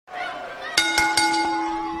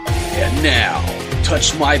And now,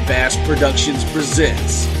 Touch My Bass Productions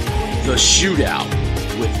presents The Shootout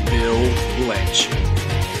with Bill Blanchard.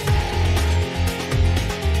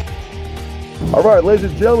 All right, ladies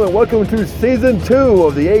and gentlemen, welcome to Season 2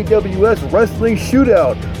 of the AWS Wrestling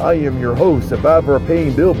Shootout. I am your host, Survivor of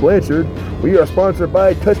Pain, Bill Blanchard. We are sponsored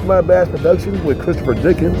by Touch My Bass Productions with Christopher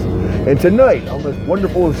Dickens. And tonight, on this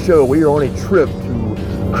wonderful show, we are on a trip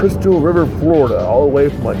to Crystal River, Florida, all the way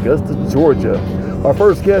from Augusta, Georgia. Our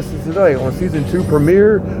first guest is tonight on Season 2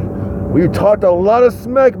 premiere. We talked a lot of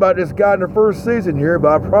smack about this guy in the first season here,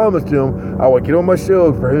 but I promised him I would get on my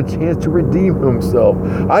show for him a chance to redeem himself.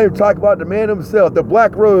 I am talking about the man himself, the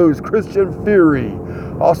Black Rose, Christian Fury.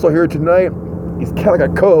 Also here tonight, he's kind of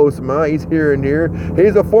like a co-host of mine. He's here and there.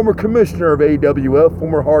 He's a former commissioner of AWF,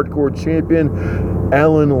 former hardcore champion,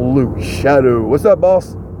 Alan Luke Shadow. What's up,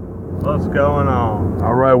 boss? What's going on?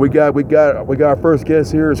 All right, we got our first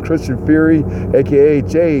guest here is Christian Fury, aka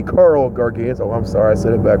J. Carl Gargans. Oh, I'm sorry, I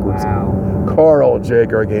said it backwards. Wow. Carl J.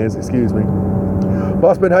 Gargans, excuse me.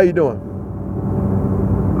 Boss man, how you doing?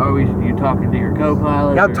 Are you talking to your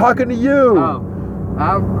co-pilot? I'm talking to you. Oh,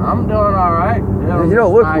 I'm doing all right. You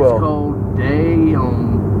don't look nice well. Cold day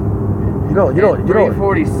on. You don't.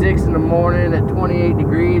 3:46 in the morning at 28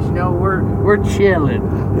 degrees. You know, we're chilling.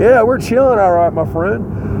 Yeah, we're chilling, all right, my friend.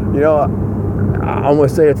 You know, I'm gonna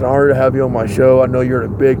say it's an honor to have you on my show. I know you're a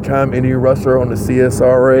big time indie wrestler on the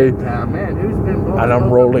CSRA. Man, who's been blowing?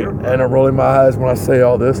 And I'm rolling my eyes when I say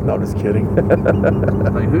all this. No, I'm just kidding.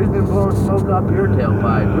 Like, who's been blowing smoke up your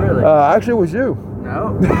tailpipe? Really? Actually, it was you.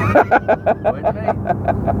 No. Wasn't me.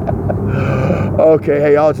 Okay,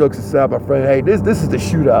 hey, all jokes aside, my friend. Hey, this is the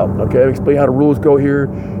shootout. Okay, explain how the rules go here.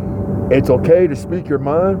 It's okay to speak your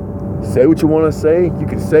mind. Say what you want to say. You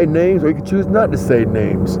can say names or you can choose not to say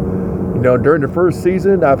names. You know, during the first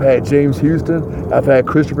season, I've had James Houston, I've had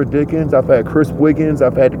Christopher Dickens, I've had Chris Wiggins,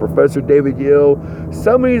 I've had the Professor David Yale.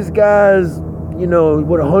 Some of these guys, you know,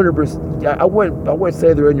 with 100%, I wouldn't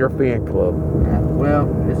say they're in your fan club. Well,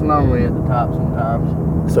 it's lonely at the top sometimes.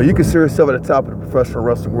 So you consider yourself at the top of the professional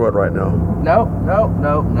wrestling world right now? No.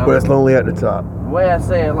 But it's lonely at the top. The way I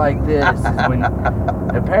say it like this is when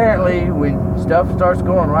stuff starts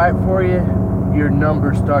going right for you, your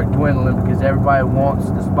numbers start dwindling because everybody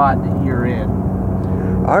wants the spot that you're in.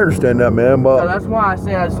 I understand that, man. But so that's why I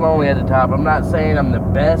say it's lonely at the top. I'm not saying I'm the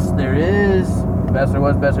best there is, best there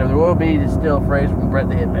was, best there will be. It's still a phrase from Bret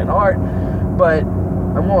the Hitman Hart. But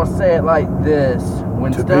I'm going to say it like this.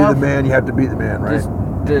 When to be the man, you have to be the man, right?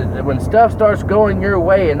 When stuff starts going your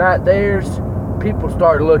way and not theirs, people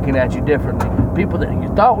start looking at you differently. People that you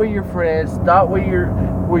thought were your friends, thought were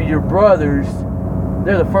your brothers,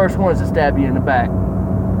 they're the first ones to stab you in the back.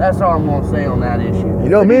 That's all I'm gonna say on that issue.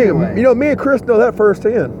 Me and Chris know that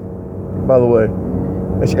firsthand. By the way,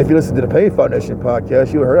 if you listen to the Pain Foundation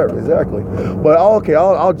podcast, you'll hear that exactly. But all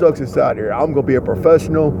jokes aside here, I'm gonna be a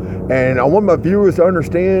professional, and I want my viewers to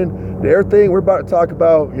understand that everything we're about to talk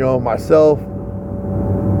about, you know, myself,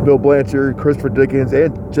 Bill Blanchard, Christopher Dickens,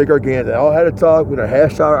 and Jake Gargans, they all had a talk. We're going to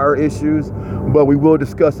hash out our issues, but we will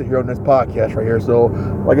discuss it here on this podcast right here. So,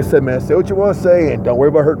 like I said, man, say what you want to say, and don't worry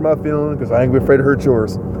about hurting my feelings, because I ain't afraid to hurt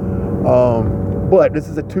yours. But this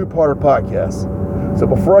is a two-parter podcast. So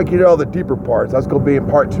before I get into all the deeper parts, that's going to be in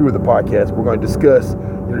part 2 of the podcast. We're going to discuss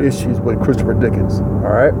your issues with Christopher Dickens,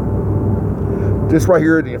 all right? This right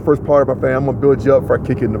here, the first part of my family, I'm going to build you up before I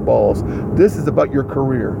kick you in the balls. This is about your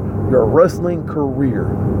career, your wrestling career.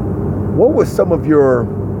 What was some of your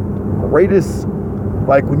greatest,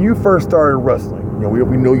 like when you first started wrestling? You know,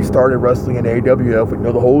 we know you started wrestling in AWF. We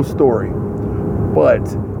know the whole story. But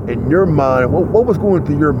in your mind, what was going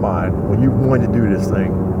through your mind when you wanted to do this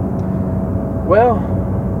thing? Well,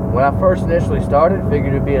 when I first initially started,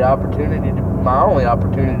 figured it'd be my only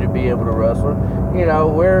opportunity to be able to wrestle. You know,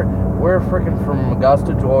 we're freaking from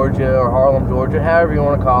Augusta, Georgia, or Harlem, Georgia, however you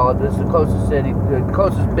want to call it. This is the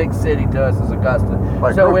closest big city to us is Augusta.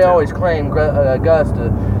 Like so Grovetown. We always claim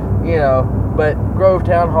Augusta, you know, but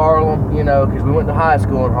Grovetown, Harlem, you know, because we went to high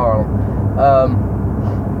school in Harlem.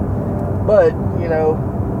 But, you know,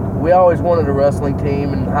 we always wanted a wrestling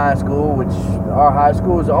team in high school, which our high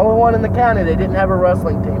school was the only one in the county that didn't have a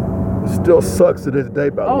wrestling team. It still sucks to this day,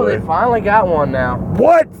 by the way. Oh, they finally got one now.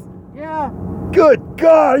 What? Yeah. Good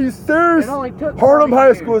God, are you serious? It only took Harlem 20 High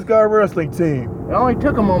years. School's got a wrestling team. It only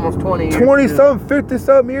took them almost 20 years. 20-something,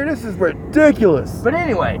 50-something years? This is ridiculous. But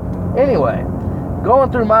anyway, going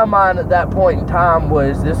through my mind at that point in time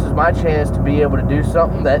was this is my chance to be able to do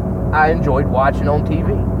something that I enjoyed watching on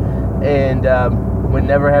TV. And would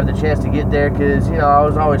never have the chance to get there because, you know, I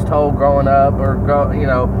was always told growing up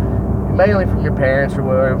mainly from your parents or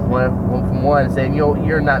whatever, from one saying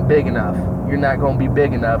you're not big enough. You're not going to be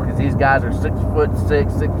big enough because these guys are 6'6",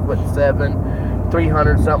 6'7",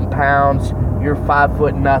 300 something pounds. You're 5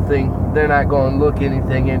 foot nothing. They're not going to look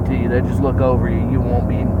anything into you. They just look over you.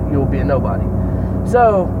 You'll be a nobody.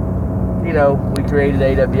 So, we created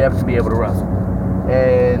AWF to be able to wrestle,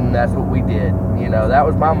 and that's what we did. That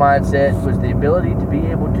was my mindset, was the ability to be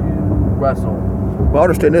able to wrestle. Well, I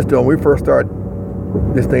understand this though. When we first started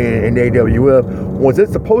this thing in AWF, was it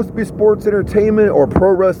supposed to be sports entertainment or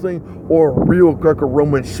pro wrestling or real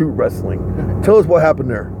Greco-Roman shoot wrestling? Tell us what happened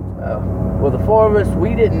there. Well, the four of us,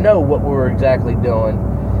 we didn't know what we were exactly doing.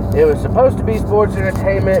 It was supposed to be sports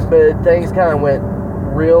entertainment, but things kind of went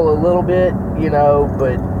real a little bit,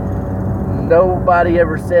 but nobody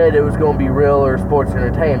ever said it was going to be real or sports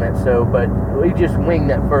entertainment. But we just winged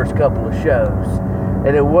that first couple of shows.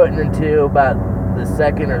 And it wasn't until about the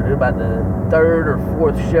second or about the third or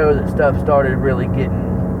fourth show that stuff started really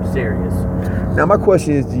getting serious. Now, my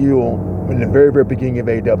question is to you in the very, very beginning of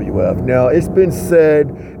AWF. Now, it's been said,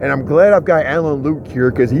 and I'm glad I've got Alan Luke here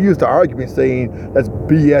because he used the argument saying that's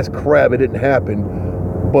BS crap, it didn't happen.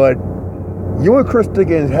 But you and Chris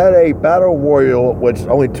Dickens had a battle royal, which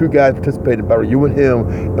only 2 guys participated in battle, you and him.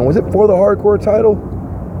 And was it for the hardcore title?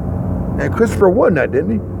 And Christopher won that,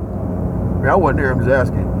 didn't he? I wasn't there, I'm just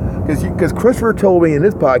asking. Because Christopher told me in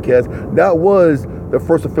this podcast that was the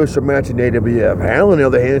first official match in AWF. Alan, on the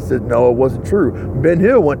other hand, said no, it wasn't true. Ben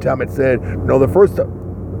Hill one time had said, no, the first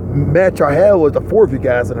match I had was the 4 of you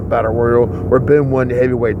guys in a battle royal where Ben won the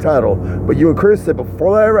heavyweight title. But you and Chris said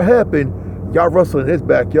before that ever happened, y'all wrestled in his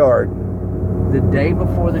backyard. The day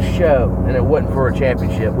before the show, and it wasn't for a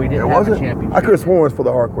championship. We didn't have a championship. I could have sworn it was for the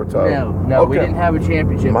hardcore title. No, we didn't have a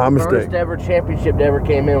championship. My mistake. The first ever championship that ever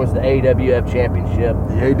came in was the AWF championship.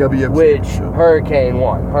 The AWF which championship. Hurricane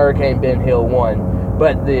won. Hurricane Ben Hill won.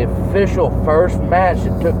 But the official first match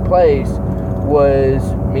that took place was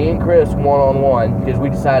me and Chris one-on-one because we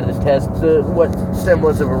decided to test what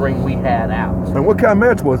semblance of a ring we had out. And what kind of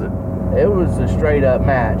match was it? It was a straight-up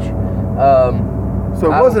match. So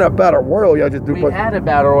it wasn't a battle royal, y'all just do. We had a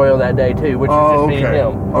battle royal that day too, which was just me and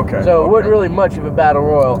him. Okay. So it wasn't really much of a battle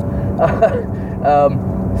royal.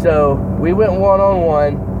 So we went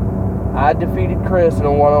one-on-one. I defeated Chris in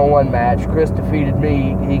a one-on-one match. Chris defeated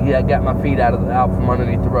me. He got my feet out from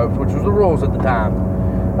underneath the ropes, which was the rules at the time.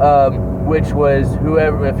 Which was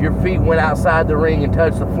whoever, if your feet went outside the ring and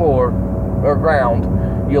touched the floor or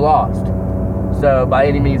ground, you lost. So by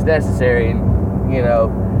any means necessary, and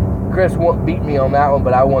Chris beat me on that one,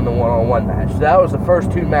 but I won the one-on-one match. So that was the first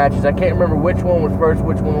 2 matches. I can't remember which one was first,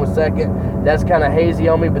 which one was second. That's kind of hazy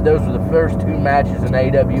on me, but those were the first 2 matches in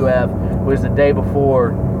AWF. Was the day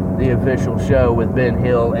before the official show with Ben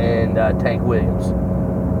Hill and Tank Williams.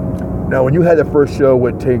 Now, when you had the first show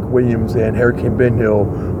with Tank Williams and Hurricane Ben Hill,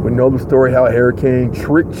 we know the story how Hurricane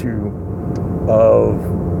tricked you of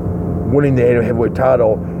winning the AWF heavyweight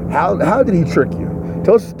title. How did he trick you?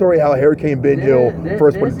 Tell us the story how Hurricane Ben Hill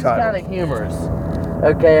first won the title. This is kind of humorous.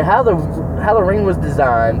 Okay, how the ring was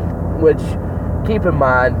designed, which, keep in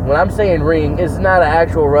mind, when I'm saying ring, it's not an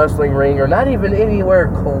actual wrestling ring or not even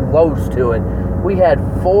anywhere close to it. We had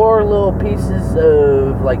 4 little pieces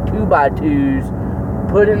of like 2x2s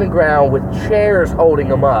put in the ground with chairs holding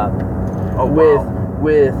them up. Oh, wow.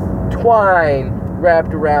 With twine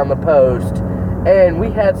wrapped around the post, and we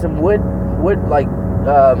had some wood like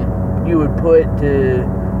you would put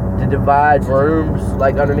to divide rooms,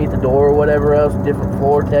 like underneath the door or whatever else, different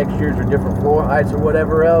floor textures or different floor heights or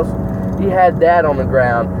whatever else. You had that on the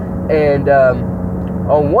ground, and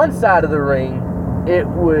on one side of the ring, it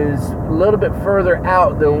was a little bit further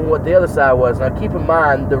out than what the other side was. Now keep in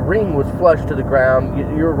mind, the ring was flush to the ground.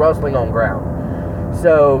 You're wrestling on ground.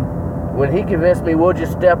 So when he convinced me, we'll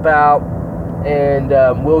just step out and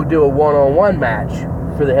we'll do a one-on-one match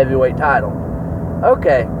for the heavyweight title.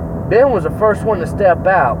 Okay. Ben was the first one to step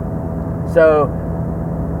out. So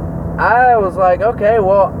I was like, okay,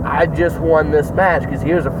 well, I just won this match because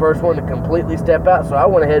he was the first one to completely step out. So I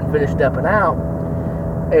went ahead and finished stepping out.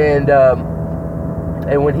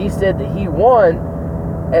 And when he said that he won,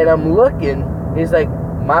 and I'm looking, he's like,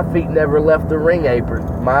 my feet never left the ring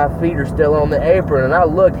apron. My feet are still on the apron. And I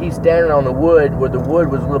looked, he's standing on the wood where the wood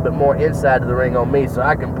was a little bit more inside of the ring on me. So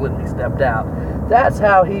I completely stepped out. That's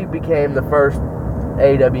how he became the first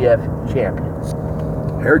AWF champions.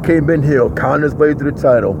 Hurricane Ben Hill conning his way through the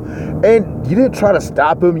title, and you didn't try to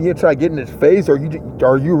stop him. You didn't try to get in his face, or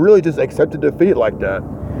you really just accepted defeat like that?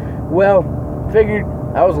 Well, figured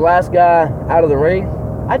I was the last guy out of the ring.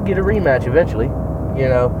 I'd get a rematch eventually,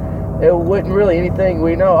 it wasn't really anything.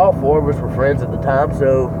 We know all four of us were friends at the time,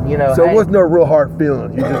 so So hey, it wasn't no real hard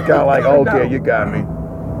feelings. You just got like, okay, No. you got me.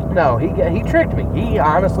 No, he tricked me. He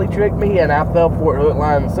honestly tricked me, and I fell for it hook,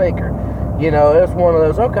 line, and sinker. It was one of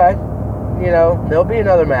those, okay, there'll be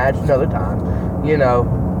another match, another time.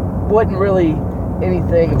 Wasn't really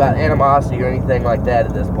anything about animosity or anything like that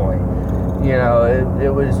at this point. It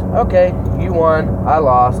was, okay, you won, I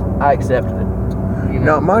lost, I accepted it.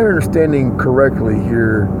 Now, my understanding correctly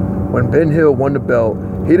here, when Ben Hill won the belt,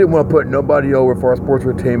 he didn't want to put nobody over for our sports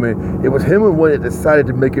entertainment. It was him and one that decided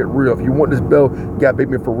to make it real. If you want this belt, you got to beat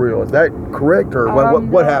me for real. Is that correct, or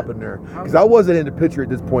what happened there? Because I wasn't in the picture at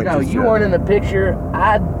this point. No, you weren't in the picture.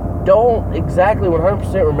 I don't exactly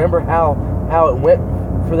 100% remember how it went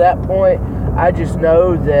for that point. I just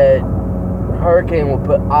know that Hurricane would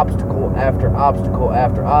put obstacle after obstacle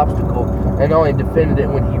after obstacle and only defended it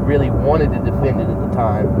when he really wanted to defend it at the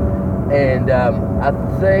time. And I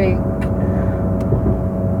think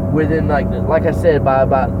within, like I said, by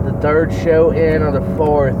about the third show in or the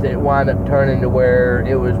fourth, it wound up turning to where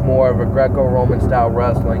it was more of a Greco-Roman style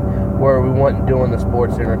wrestling, where we weren't doing the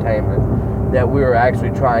sports entertainment, that we were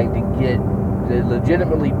actually trying to get to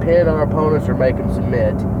legitimately pin our opponents or make them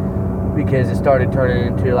submit, because it started turning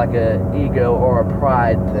into like a ego or a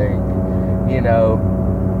pride thing,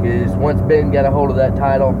 because once Ben got a hold of that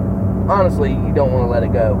title, honestly, you don't want to let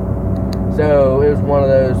it go. So it was one of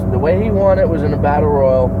those, the way he won it was in a battle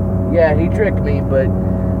royal. Yeah, he tricked me, but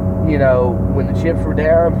when the chips were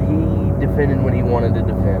down, he defended when he wanted to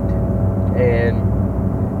defend.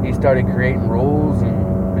 And he started creating rules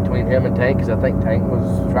and between him and Tank, because I think Tank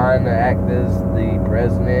was trying to act as the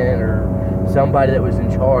president or somebody that was in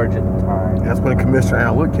charge at the time. That's when Commissioner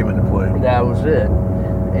Alan Luke came into play. That was it.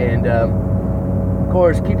 And of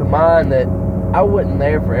course, keep in mind that I wasn't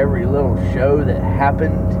there for every little show that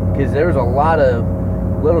happened, because there was a lot of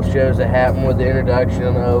little shows that happened with the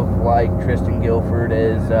introduction of like Tristan Guilford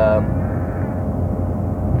as I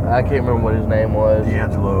can't remember what his name was.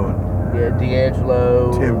 D'Angelo. Yeah,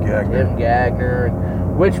 D'Angelo. Tim Gagner,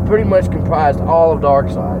 which pretty much comprised all of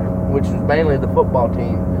Darkside, which was mainly the football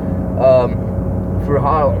team for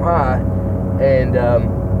Harlem High. And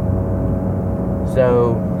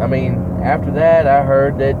so, I mean, after that, I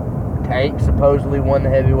heard that Tank supposedly won the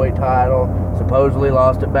heavyweight title, supposedly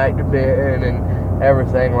lost it back to Ben, and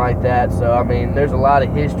everything like that. So, I mean, there's a lot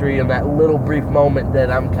of history in that little brief moment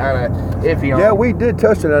that I'm kind of iffy on. Yeah, we did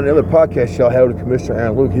touch on the other podcast show I had with Commissioner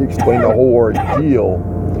Alan Luke. He explained the whole ordeal.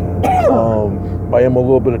 I am a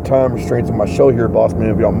little bit of time restraints on my show here, boss man,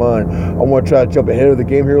 if you don't mind. I want to try to jump ahead of the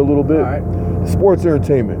game here a little bit. All right. Sports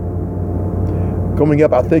entertainment. Coming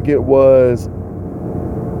up, I think it was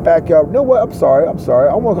Backyard. You know what? I'm sorry.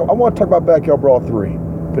 I want to talk about Backyard Brawl 3,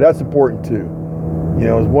 but that's important too.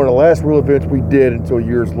 It was one of the last real events we did until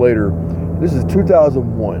years later. This is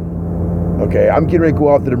 2001. Okay, I'm getting ready to go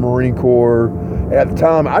off to the Marine Corps. And at the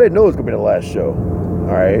time, I didn't know it was going to be the last show.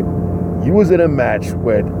 All right. You was in a match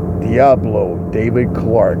with Diablo. David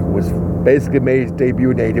Clark was basically made his debut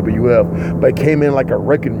in AWF, but came in like a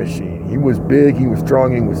wrecking machine. He was big, he was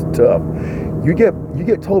strong, he was tough. You get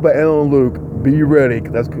told by Alan Luke, be ready,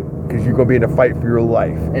 because you're going to be in a fight for your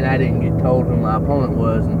life. And I didn't get told who my opponent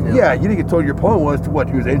was until... Yeah, you didn't get told your opponent was to what?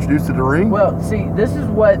 He was introduced to the ring? Well, see, this is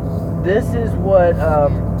what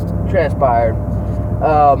transpired.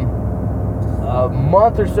 A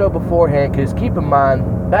month or so beforehand, because keep in mind,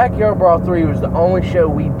 Backyard Brawl 3 was the only show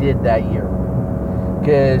we did that year.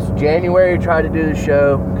 Because January tried to do the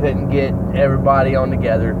show, couldn't get everybody on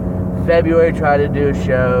together. February tried to do a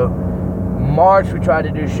show. March we tried to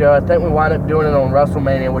do a show. I think we wound up doing it on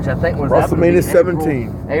WrestleMania, which I think was WrestleMania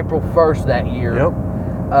 17. April 1st that year. Yep.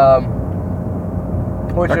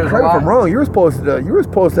 Which Now, was correct me if I'm wrong. You were supposed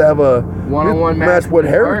to have a one-on-one match with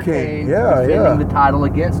Hurricane. defending the title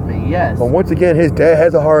against me. Yes. But once again, his dad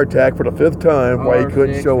has a heart attack for the 5th time. Why he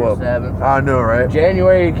couldn't show up? 7th. I know, right?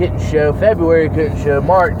 January he couldn't show. February he couldn't show.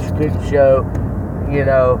 March couldn't show.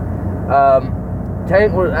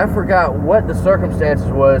 Tank was, I forgot what the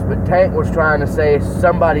circumstances was, but Tank was trying to say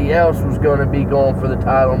somebody else was going to be going for the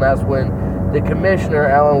title, and that's when the commissioner,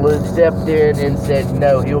 Alan Luke, stepped in and said,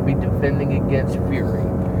 no, he'll be defending against Fury.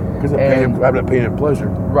 Because of having pain and pleasure.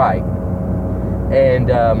 Right.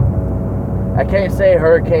 And I can't say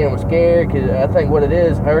Hurricane was scared, because I think what it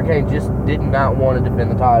is, Hurricane just did not want to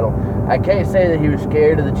defend the title. I can't say that he was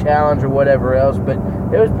scared of the challenge or whatever else, but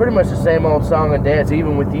it was pretty much the same old song and dance,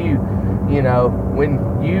 even with you.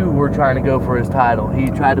 When you were trying to go for his title, he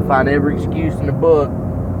tried to find every excuse in the book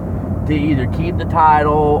to either keep the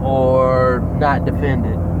title or not defend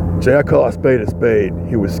it. Jay, I call a spade a spade.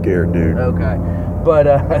 He was scared, dude. Okay. But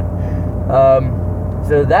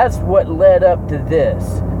So that's what led up to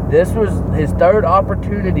this. This was his third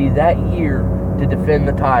opportunity that year to defend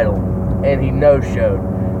the title, and he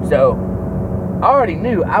no-showed. So I already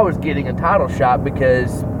knew I was getting a title shot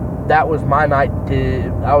because that was my night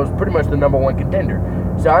I was pretty much the number one contender.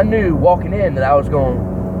 So I knew walking in that I was going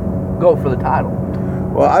to go for the title.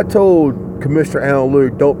 Well, I told Commissioner Alan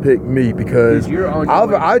Luke, don't pick me because You're on your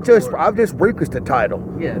way I've to just relinquished the title.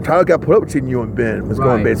 Yeah. The title got put up between you and Ben. Was going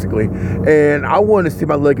Right. basically, and I wanted to see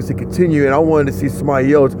my legacy continue, and I wanted to see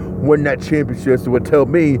somebody else win that championship. So it would tell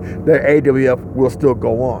me that AWF will still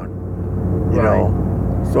go on. You Right.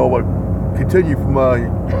 know, so what continue from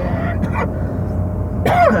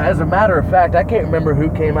As a matter of fact, I can't remember who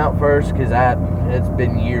came out first because it's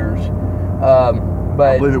been years. I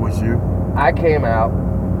But believe it was you. I came out.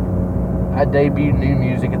 I debuted new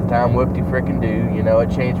music at the time, whoopty frickin' do. You know, it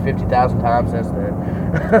changed 50,000 times since then.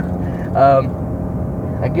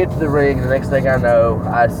 I get to the ring, and the next thing I know,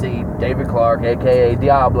 I see David Clark, a.k.a.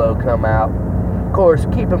 Diablo, come out. Of course,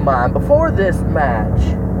 keep in mind, before this match,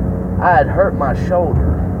 I had hurt my shoulder.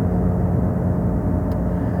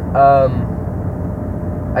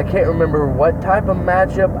 I can't remember what type of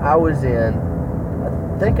matchup I was in.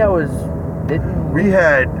 I think I was... We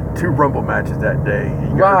had 2 Rumble matches that day.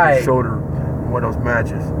 You got Right. your shoulder in one of those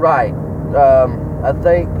matches. Right. I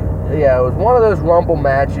think, yeah, it was one of those Rumble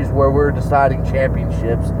matches where we're deciding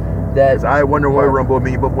championships. That I wonder what Rumble. I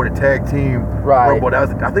mean, you both won a tag team Right. Rumble. That was,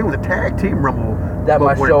 I think it was a tag team Rumble. That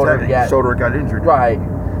Both my won a shoulder tag- got- shoulder got injured. right,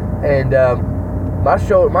 and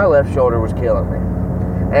my left shoulder was killing me,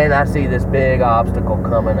 and I see this big obstacle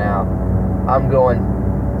coming out. I'm going,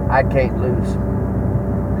 I can't lose.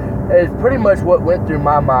 It's pretty much what went through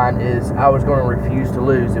my mind is I was going to refuse to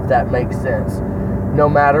lose, if that makes sense. No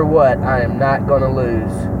matter what, I am not going to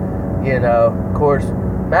lose. You know, of course,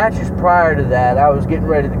 matches prior to that, I was getting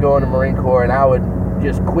ready to go in the Marine Corps, and I would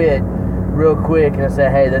just quit real quick and say,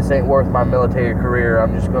 hey, this ain't worth my military career.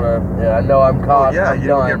 I'm just going to, I know I'm caught. Yeah, I'm you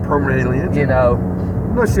done. don't get permanently injured. You know,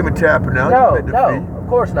 Unless you're tapping out. no, you no, of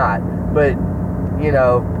course not. But, you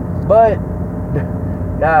know,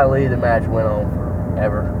 golly, the match went on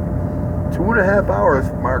forever. 2.5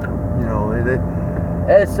 hours, Mark. You know,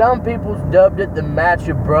 As some people dubbed it the match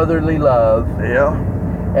of brotherly love, yeah.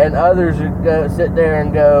 and others would go, sit there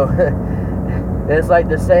and go, it's like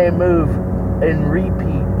the same move and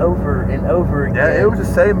repeat over and over again. Yeah, it was the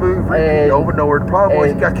same move, repeat over and over. The problem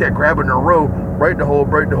was you got kept grabbing the rope, break the hole.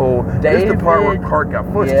 This is the part where Clark got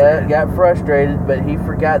frustrated. Yeah, got frustrated, but he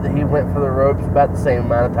forgot that he went for the ropes about the same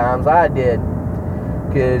amount of times I did.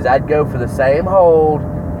 Because I'd go for the same hold,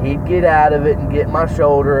 he'd get out of it and get my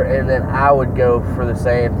shoulder, and then I would go for the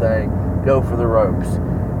same thing, go for the ropes.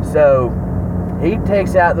 So he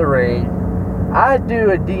takes out the ring. I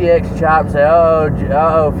do a DX chop and say,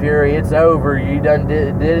 oh, Fury, it's over. You done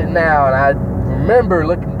did it now. And I remember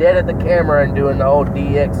looking dead at the camera and doing the whole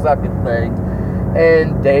DX sucking thing.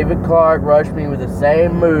 And David Clark rushed me with the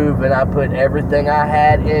same move, and I put everything I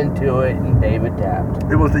had into it, and David tapped.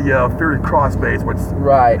 It was the Fury crossface, which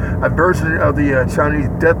Right. a version of the Chinese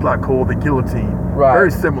deathlock hold, the guillotine. Right.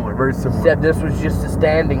 Very similar. Except this was just a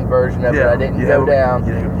standing version of it. I didn't go down.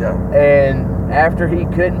 Yeah. And after he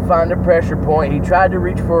couldn't find a pressure point, he tried to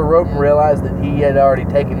reach for a rope and realized that he had already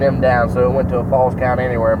taken them down, so it went to a falls count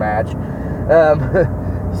anywhere match.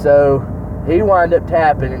 So he wound up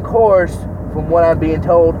tapping. And of course, from what I'm being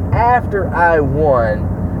told, after I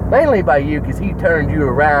won, mainly by you, because he turned you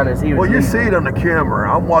around as he was Well, you leaving. see it on the camera.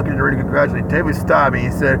 I'm walking in the ring to congratulate. David stopped me.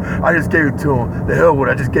 He said, I just gave it to him. The hell with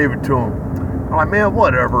it. I just gave it to him. I'm like, man,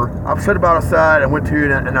 whatever. I'm shut about outside. I went to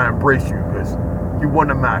you and I embraced you because you won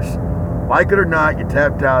the match. Like it or not, you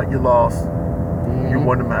tapped out. You lost. You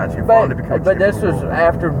won the match. You finally become But this champion. was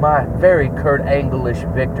after my very Kurt Angle-ish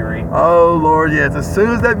victory. Oh, Lord, yes. As soon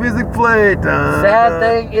as that music played. Sad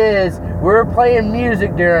thing is, we're playing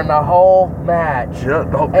music during the whole match. Yeah,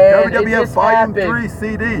 the And it WWF just Volume happened. 3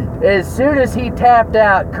 CD. As soon as he tapped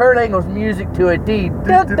out, Kurt Angle's music to a D.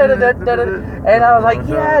 And I was like,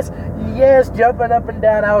 yes, jumping up and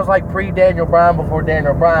down. I was like pre-Daniel Bryan before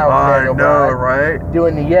Daniel Bryan was I Daniel know, Bryan. right?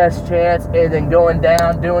 Doing the yes chants and then going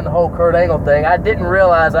down, doing the whole Kurt Angle thing. I didn't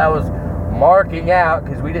realize I was marking out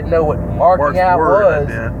because we didn't know what marking out was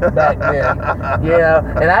back then. You know,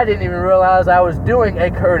 and I didn't even realize I was doing a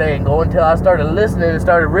Kurt Angle until I started listening and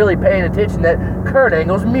started really paying attention that Kurt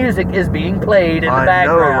Angle's music is being played in the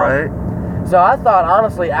background. I know, right? So I thought,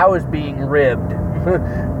 honestly, I was being ribbed.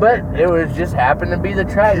 But it was just happened to be the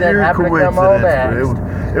track that happened to come on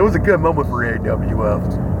next. It was a good moment for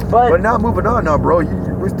AWF. But But now moving on now, bro. You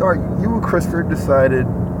and Christopher decided,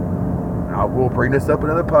 I will bring this up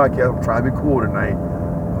in another podcast. I'm trying to be cool tonight.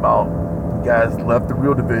 About you guys left the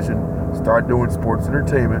real division, started doing sports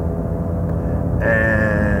entertainment,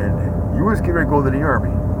 and you were just getting ready to go to the Army.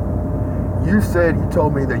 You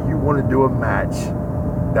told me that you wanted to do a match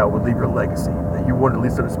that would leave your legacy. That you wanted at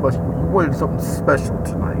least something special. You wanted something special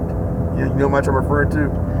tonight. You know what match I'm referring to?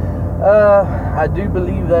 I do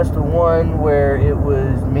believe that's the one where it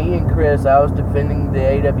was me and Chris. I was defending the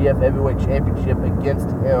AWF Heavyweight Championship against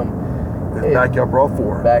him. It's Backyard Brawl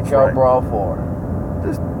 4. Backyard Brawl 4.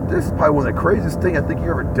 This is probably one of the craziest things I think you've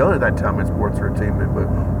ever done at that time in sports entertainment. But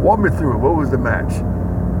walk me through it. What was the match?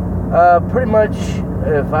 Pretty much,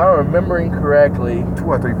 if I'm remembering correctly, 2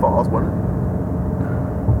 or 3 falls, wasn't it?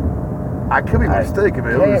 I could be mistaken,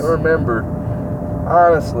 man. I can't remember,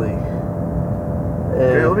 honestly.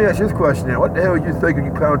 Okay, let me ask you this question then. What the hell are you thinking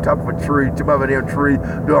you climb on top of a tree, jump out of a damn tree,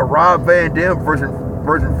 do a Rob Van Dam version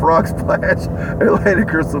frog splash, and land a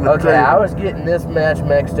crystal on the table? Okay, I was getting this match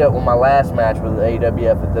mixed up with my last match with the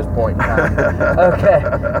AWF at this point in time. Okay,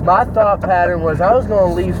 my thought pattern was I was going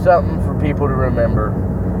to leave something for people to remember.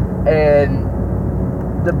 And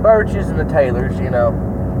the Birches and the Taylors, you know,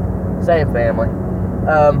 same family,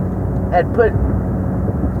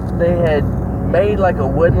 they had made like a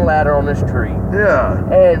wooden ladder on this tree. Yeah.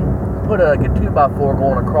 And put like a 2x4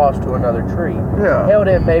 going across to another tree. Yeah. Held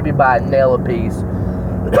in maybe by a nail apiece.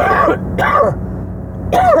 And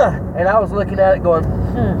I was looking at it going,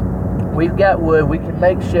 we've got wood, we can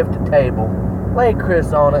makeshift a table. Lay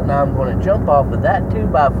Chris on it, and I'm going to jump off of that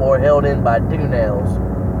 2x4 held in by 2 nails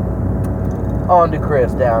onto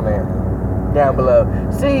Chris down there, down below.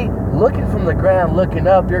 See, looking from the ground, looking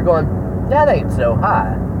up, you're going, that ain't so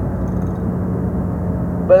high.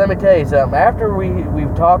 But let me tell you something. After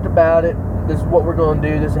we've talked about it, this is what we're going to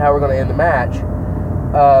do, this is how we're going to end the match.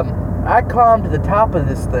 I climbed to the top of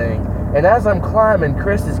this thing, and as I'm climbing,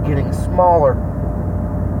 Chris is getting smaller.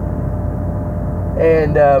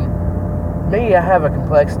 And me, I have a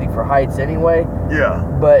complexity for heights anyway. Yeah.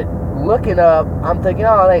 But looking up, I'm thinking,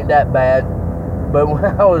 oh, it ain't that bad. But when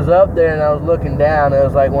I was up there and I was looking down, it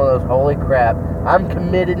was like one of those, holy crap, I'm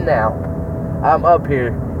committed now. I'm up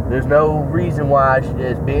here. There's no reason why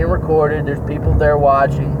it's being recorded. There's people there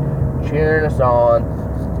watching, cheering us on.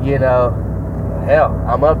 You know, hell,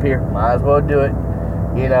 I'm up here. Might as well do it.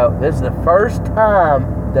 You know, this is the first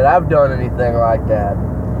time that I've done anything like that.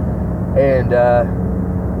 And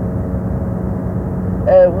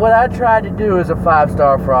what I tried to do is a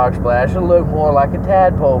 5-star frog splash. It looked more like a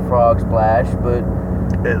tadpole frog splash, but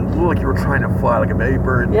it looked like you were trying to fly like a baby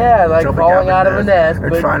bird. Yeah, like falling out of a nest.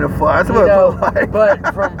 And trying to fly. That's what it looked like.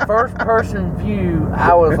 But from first-person view,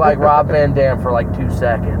 I was like Rob Van Dam for like 2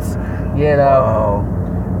 seconds. You know? Wow.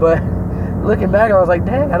 But looking back, I was like,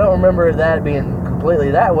 dang, I don't remember that being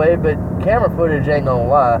completely that way, but camera footage ain't gonna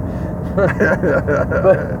lie.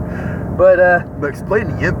 But explain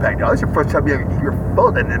the impact. Now, this is your first time you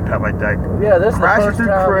felt an impact like that. Yeah, this is the first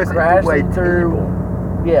time crashing through.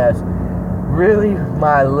 Yes, really,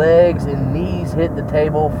 my legs and knees hit the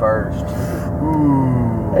table first.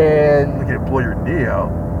 Ooh. And you can blow your knee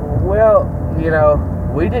out. Well, you know,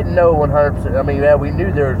 we didn't know 100%. I mean, yeah, we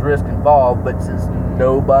knew there was risk involved, but since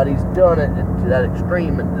nobody's done it to that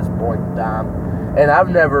extreme at this point in time, and I've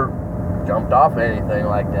never jumped off anything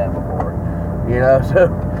like that before, you know,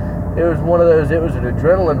 so. It was one of those, it was an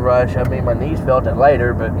adrenaline rush. I mean, my knees felt it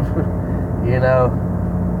later, but, you know,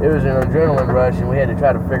 it was an adrenaline rush, and we had to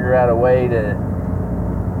try to figure out a way to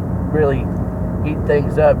really heat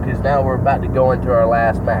things up, because now we're about to go into our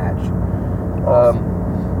last match. Awesome.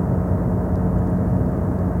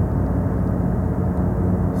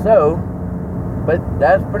 But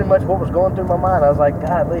that's pretty much what was going through my mind. I was like,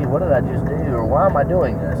 golly, what did I just do, or why am I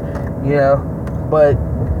doing this? You know, but...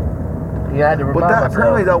 You had to remind myself.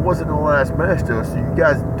 Apparently that wasn't the last match, though. So you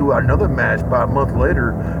guys do another match about a month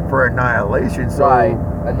later for Annihilation. So right.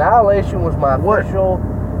 Annihilation was my official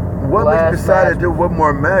What made you decide to do one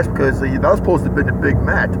more match? Because that was supposed to have been the big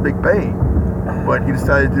match, the big bang. But you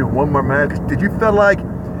decided to do one more match. Did you feel like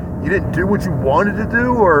you didn't do what you wanted to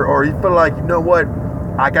do? Or you feel like, you know what,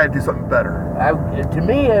 I got to do something better? To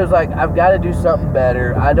me, it was like, I've got to do something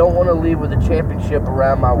better. I don't want to leave with a championship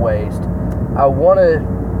around my waist. I want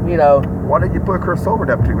to... You know, why did you put Chris over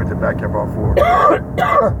that particular to Backyard Brawl 4?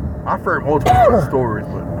 I've heard multiple stories,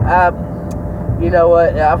 but you know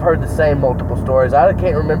what? I've heard the same multiple stories. I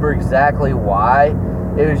can't remember exactly why.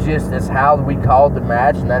 It was just that's how we called the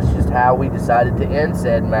match, and that's just how we decided to end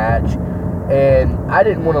said match. And I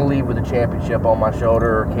didn't want to leave with a championship on my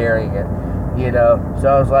shoulder or carrying it, you know. So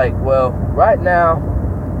I was like, well, right now,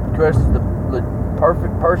 Chris is the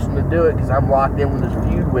perfect person to do it because I'm locked in with this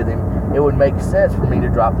feud with him. It would make sense for me to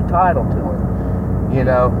drop the title to him, you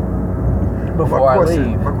know. before I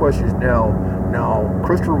leave. My question is now,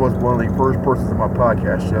 Christopher was one of the first persons on my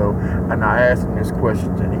podcast show, and I asked him this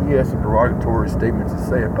question, and he had some derogatory statements to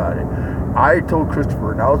say about it. I told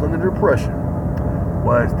Christopher, and I was under the impression,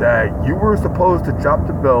 was that you were supposed to drop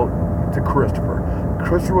the belt to Christopher.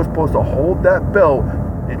 Christopher was supposed to hold that belt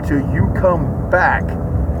until you come back,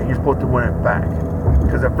 and you're supposed to win it back.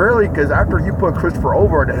 Because after you put Christopher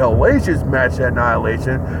over at the Hellacious match at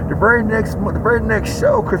Annihilation, the very next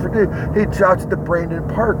show Christopher did, he dropped it to Brandon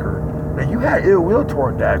Parker. Now you had ill will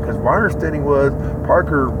toward that, because my understanding was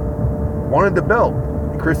Parker wanted the belt.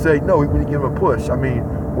 And Chris said no, he wouldn't give him a push. I mean,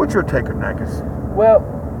 what's your take on that? Well,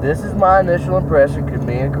 this is my initial impression, because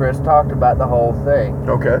me and Chris talked about the whole thing.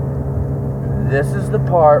 Okay. This is the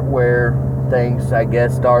part where things, I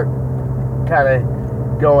guess, start kind of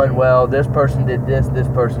going, well, this person did this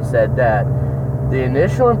person said that. The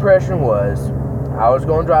initial impression was I was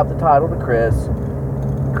going to drop the title to Chris.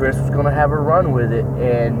 Chris was going to have a run with it,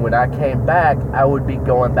 and when I came back, I would be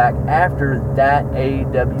going back after that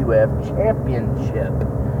AWF championship,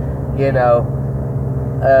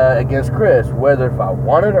 against Chris. Whether if I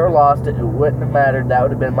won it or lost it, it wouldn't have mattered. That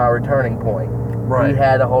would have been my returning point. Right. He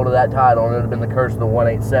had a hold of that title, and it would have been the curse of the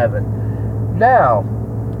 187. Now,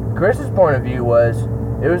 Chris's point of view was,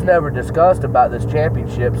 it was never discussed about this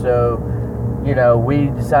championship, so we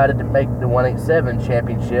decided to make the 187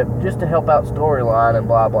 championship just to help out storyline and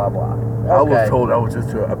blah, blah, blah. Okay. I was told that was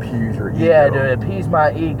just to appease your ego. Yeah, to appease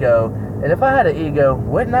my ego. And if I had an ego,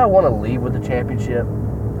 wouldn't I want to leave with the championship?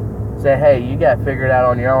 Say, hey, you got to figure it out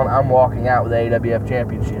on your own. I'm walking out with the AWF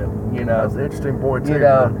championship. That's an interesting point, too.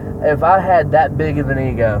 If I had that big of an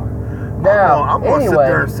ego. Now, I'm going to sit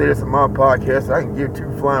there and say this on my podcast. I can give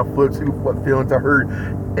two flying flips what feelings I heard.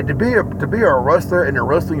 And to be a wrestler in the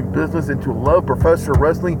wrestling business and to love professional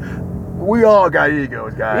wrestling, we all got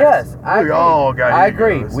egos, guys. Yes, I agree. All got I egos.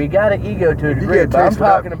 agree. We got an ego to a degree, but I'm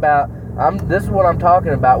talking about. This is what I'm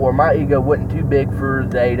talking about, where my ego wasn't too big for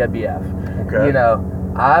the AWF. Okay.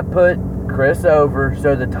 I put Chris over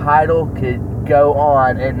so the title could go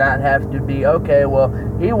on and not have to be, okay, well,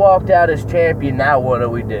 he walked out as champion, now what do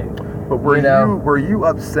we do? But were you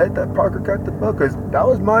upset that Parker got the belt? Because that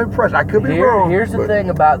was my impression. I could be wrong. Here's the thing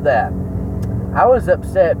about that. I was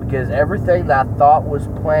upset because everything that I thought was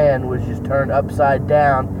planned was just turned upside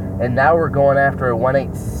down, and now we're going after a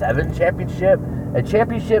 187 championship, a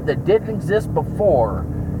championship that didn't exist before.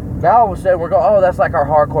 Now all of a sudden we're going, oh, that's like our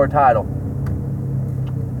hardcore title.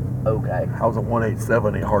 Okay. How's a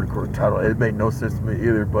 187 a hardcore title? It made no sense to me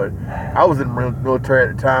either, but I was in the military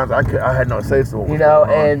at the time. I had no say so.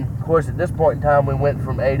 And of course at this point in time we went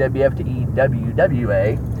from AWF to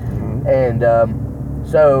EWWA, mm-hmm. and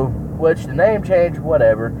so, which the name change,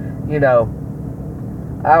 whatever,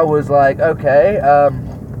 I was like, okay, I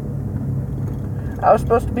was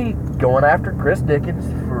supposed to be going after Chris Dickens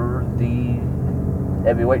for the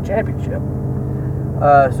heavyweight championship.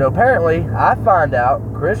 So apparently, I find out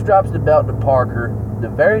Chris drops the belt to Parker the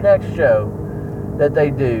very next show that they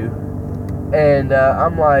do, and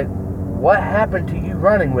I'm like, what happened to you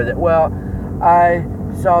running with it? Well, I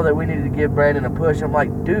saw that we needed to give Brandon a push. I'm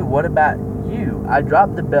like, dude, what about you? I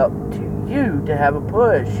dropped the belt to you to have a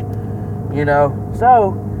push,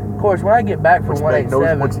 So, of course, when I get back from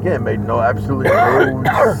 187... once again, made absolutely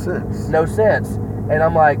no sense. No sense. And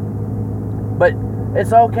I'm like, but...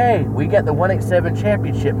 it's okay. We got the 187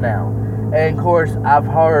 championship now. And, of course, I've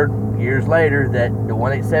heard years later that the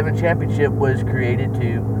 187 championship was created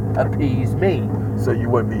to appease me. So you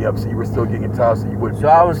wouldn't be upset. You were still getting a title, so you wouldn't be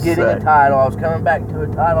upset. So I was getting a title. I was coming back to a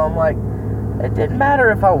title. I'm like, it didn't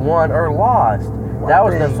matter if I won or lost. That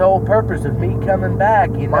was the sole purpose of me coming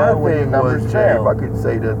back, when the numbers fell. If I could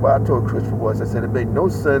say this, what I told Christopher was, I said it made no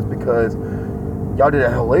sense because y'all did a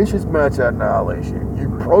hellacious match at Annihilation. You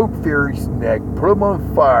broke Fury's neck, put him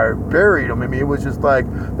on fire, buried him. I mean, it was just like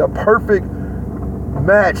the perfect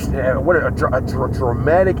match. What a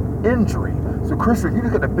dramatic injury. So, Christopher, you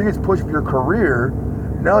just got the biggest push of your career.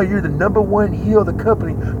 Now you're the number one heel of the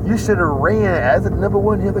company. You should have ran as the number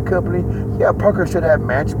one heel of the company. Yeah, Parker should have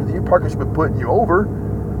matched with you. Parker should have been putting you over.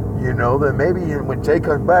 Then maybe when Jay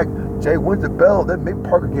comes back, Jay wins the belt, then maybe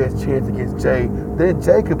Parker gets a chance against Jay. Then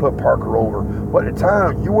Jay could put Parker over. But at the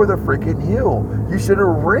time, you were the freaking heel. You should have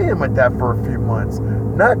ran with that for a few months.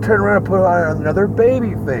 Not turn around and put on another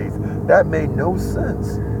baby face. That made no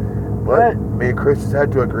sense. But me and Chris just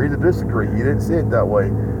had to agree to disagree. You didn't see it that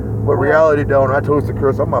way. But reality, though, and I told this to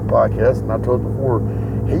Chris on my podcast, and I told before,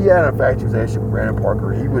 he had an infatuation with Brandon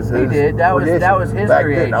Parker. He was his. He did. That was his back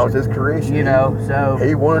creation. Then, that was his creation. So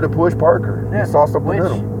he wanted to push Parker. Yeah, he saw something in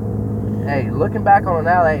him. Hey, looking back on it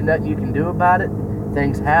now, there ain't nothing you can do about it.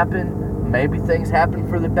 Things happen. Maybe things happen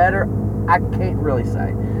for the better. I can't really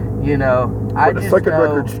say. You know, But I the just second know,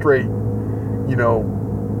 record straight, you know,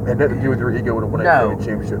 had nothing to do with your ego with the 187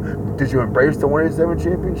 championship. Did you embrace the 187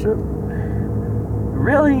 championship?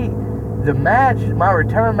 really, the match, my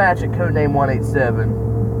return match at Codename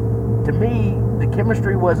 187, to me, the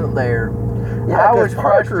chemistry wasn't there. Yeah, I was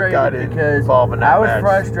Parker got frustrated because involved in that I was match.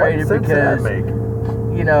 frustrated What sense did that because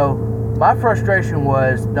make? you know, my frustration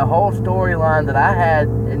was the whole storyline that I had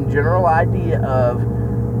in general idea of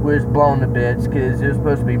was blown to bits because it was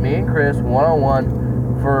supposed to be me and Chris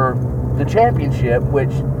one-on-one for the championship, which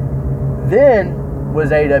then was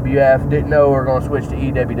AWF. Didn't know we were going to switch to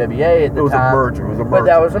EWWA at the time. It was a merger. But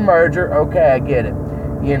that was a merger. Okay, I get it.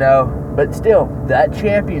 You know, but still, that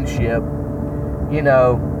championship, you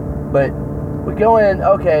know, but we go in,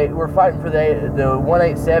 okay, we're fighting for the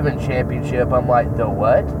 187 championship. I'm like, the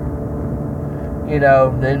what? You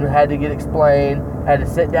know, then had to get explained, had to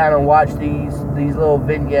sit down and watch these little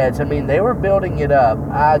vignettes. I mean, they were building it up.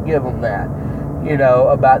 I give them that. You know,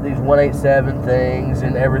 about these 187 things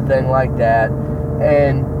and everything like that.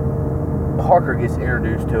 And Parker gets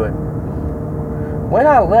introduced to it. When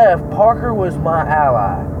I left, Parker was my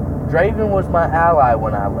ally. Draven was my ally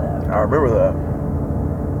when I left. I remember that.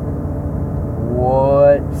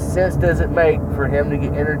 What sense does it make for him to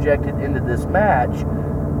get interjected into this match?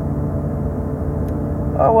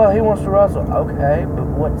 Oh, well, he wants to wrestle. Okay, but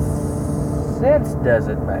what sense does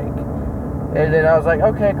it make? And then I was like,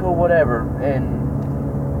 okay, cool, whatever.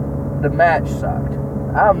 And the match sucked.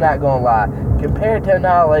 I'm not going to lie. Compared to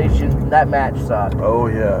Annihilation, that match sucked. Oh,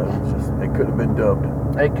 yeah. It couldn't have been dubbed.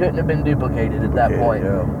 It couldn't have been duplicated at that point.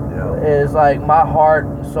 Yeah. It's like my heart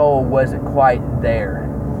and soul wasn't quite there.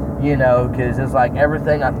 You know, because it's like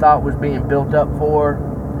everything I thought was being built up for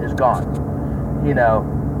is gone. You know,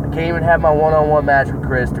 I can't even have my one-on-one match with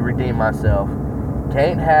Chris to redeem myself.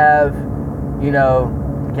 Can't have, you know,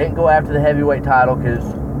 can't go after the heavyweight title because,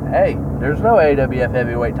 hey, there's no AWF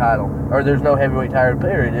heavyweight title. Or there's no heavyweight title,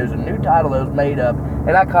 period. There's a new title that was made up,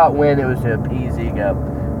 and I caught wind it was to appease ego.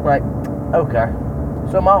 Like, okay.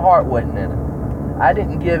 So my heart wasn't in it. I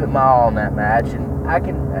didn't give it my all in that match, and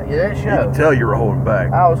it You showed. can tell you were holding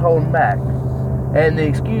back. I was holding back. And the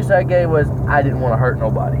excuse I gave was I didn't want to hurt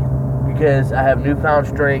nobody. Because I have newfound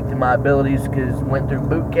strength in my abilities because went through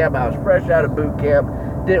boot camp. I was fresh out of boot camp.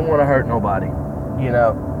 Didn't want to hurt nobody. You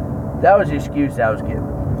know, that was the excuse I was giving.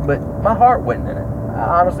 But my heart wasn't in it.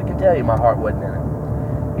 I honestly can tell you my heart wasn't in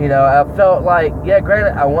it. You know, I felt like, yeah,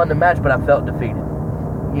 granted, I won the match, but I felt defeated.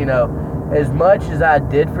 You know, as much as I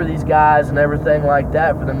did for these guys and everything like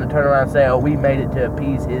that, for them to turn around and say, oh, we made it to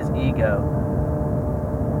appease his ego.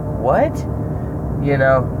 What? You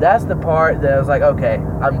know, that's the part that I was like, okay,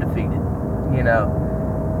 I'm defeated. You know,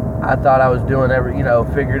 I thought I was doing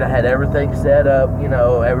figured I had everything set up, you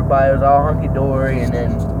know, everybody was all hunky-dory, and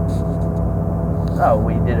then, oh,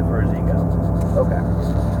 we did it for his ego. Okay.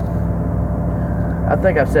 I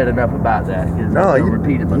think I've said enough about that because I'm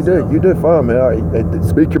repeating myself. You did fine, man.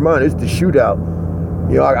 Speak your mind. It's the shootout.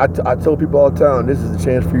 You know, I tell people all the time, this is a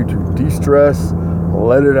chance for you to de-stress,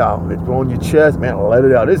 let it out. It's on your chest, man, let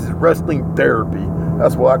it out. This is wrestling therapy.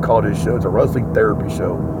 That's what I call this show. It's a wrestling therapy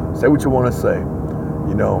show. Say what you want to say,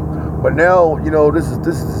 you know. But now, you know, this is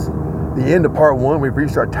the end of part one. We've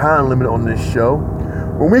reached our time limit on this show.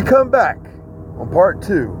 When we come back on part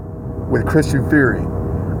two with Christian Fury,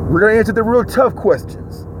 we're going to answer the real tough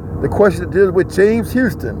questions. The questions that deal with James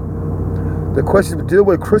Houston. The questions that deal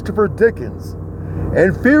with Christopher Dickens.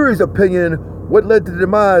 And Fury's opinion, what led to the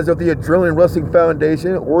demise of the Adrenaline Wrestling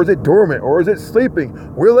Foundation? Or is it dormant? Or is it sleeping?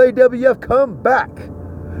 Will AWF come back?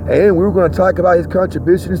 And we're going to talk about his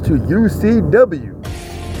contributions to UCW.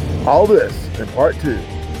 All this in part two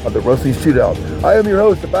of the Wrestling Shootout. I am your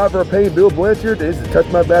host, Survivor of Pain, Bill Blanchard. This is Touch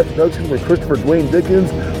My Bass Productions with Christopher Dwayne Dickens.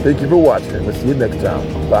 Thank you for watching. We'll see you next time.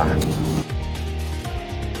 Bye.